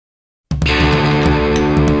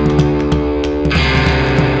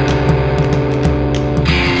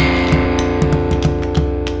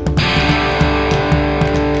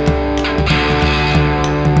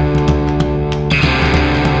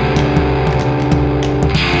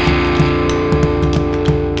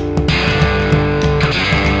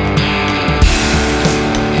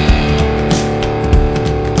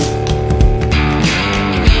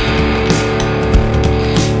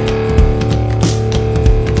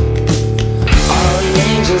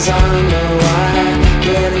angels on the wire,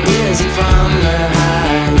 getting dizzy from the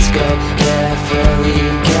heights. Go carefully,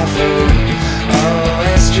 carefully. Oh,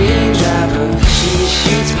 a stream driver, she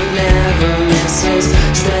shoots but never misses.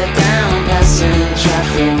 Step down, passing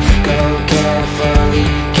traffic. Go carefully,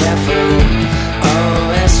 carefully.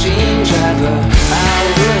 Oh, a stream driver, I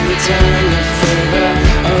would return the favor.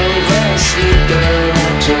 Oversleep the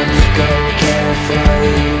lecture. Go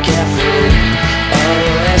carefully, carefully.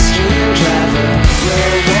 Oh, a stream driver,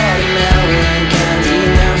 your watermelon candy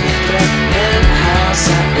now. The penthouse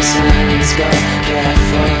at the signs. Go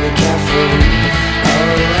carefully, carefully.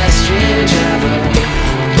 Oh, a stream driver.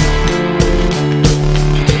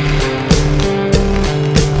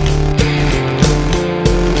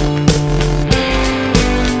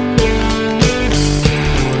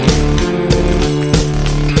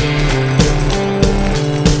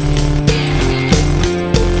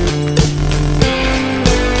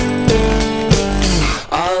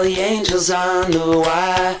 On the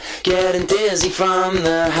wire, getting dizzy from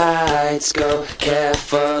the heights. Go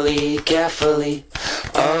carefully, carefully.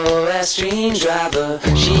 Oh, a stream driver,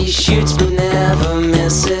 she shoots but never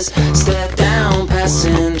misses. Step down,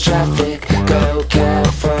 passing traffic. Go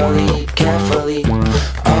carefully, carefully.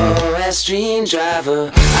 Oh, a stream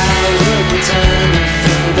driver, I would return the